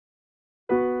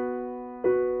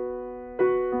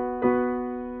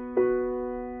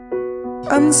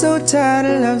I'm so tired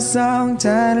of love song,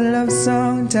 tired of love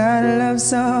song, tired of love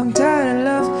song, tired of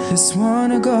love. Just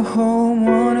wanna go home,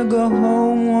 wanna go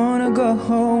home, wanna go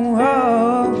home.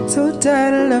 Oh, so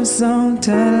tired of love song,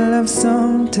 tired of love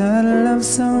song, tired of love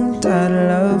song, tired of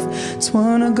love. Just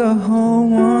wanna go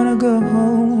home, wanna go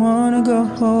home, wanna go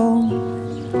home.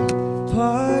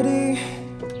 Party,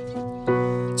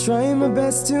 trying my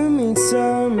best to meet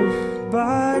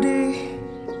somebody,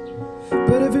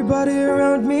 but everybody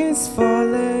around me is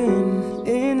falling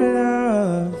in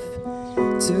love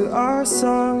to our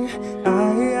song. I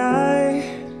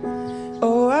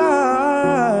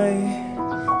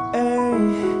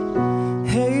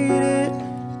hate it,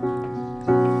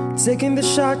 taking the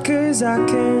shot cause I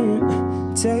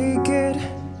can't take it,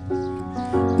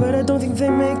 but I don't think they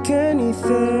make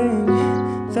anything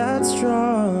that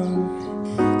strong.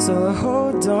 So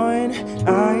hold on,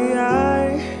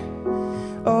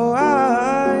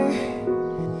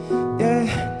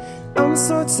 I'm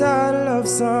so tired of love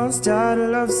songs, tired of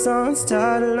love songs,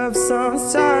 tired of love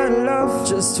songs, tired of love.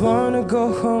 Just wanna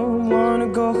go home, wanna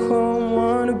go home,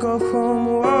 wanna go home.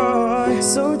 Whoa.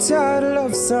 So tired of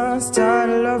love songs, tired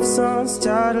of love songs,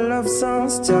 tired of love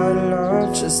songs, tired of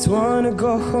love. Just wanna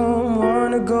go home,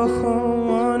 wanna go home,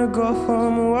 wanna go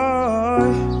home.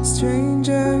 Whoa.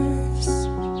 Strangers,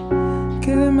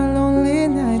 killing my lonely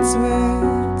nights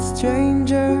with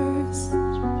strangers,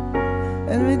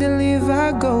 and with the leave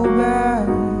I go back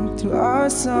to our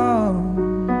song.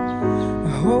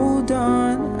 Hold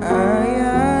on,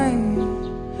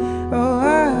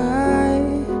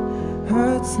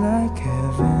 hurts like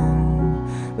heaven,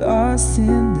 lost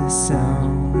in the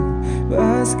sound.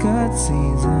 Buzz cut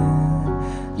season,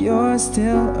 you're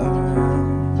still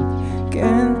around.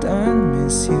 Can't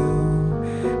unmiss you,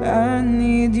 I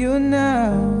need you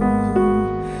now.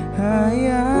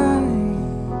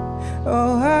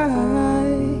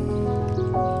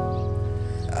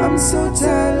 I'm so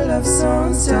tired of love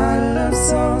songs, tired of love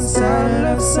songs, tired of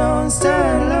love songs,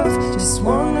 tired of love. Just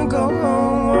wanna go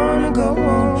home, wanna go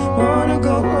home, wanna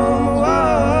go home.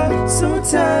 Whoa. So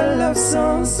tired of love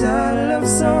songs, tired of love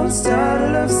songs, tired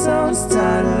of love songs,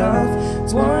 tired of love.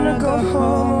 Just wanna go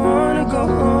home, wanna go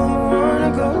home,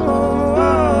 wanna go home. Whoa.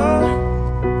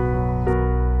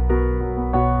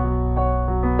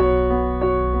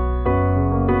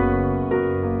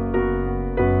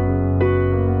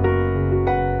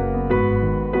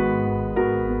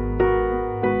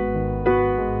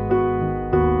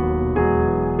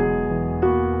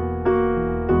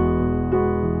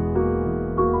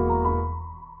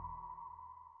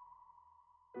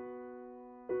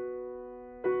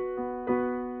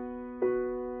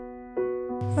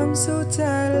 I'm so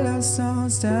tired of love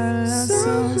songs, tired of love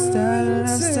songs, tired of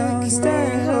love songs,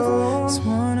 tired of love. Just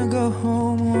wanna go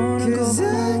home, wanna go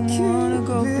home, wanna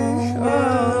go home.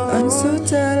 Oh. I'm so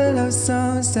tired of love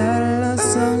songs, tired of love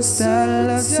songs, tired of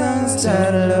love songs,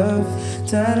 tired of love,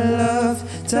 tired of love,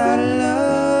 tired of love.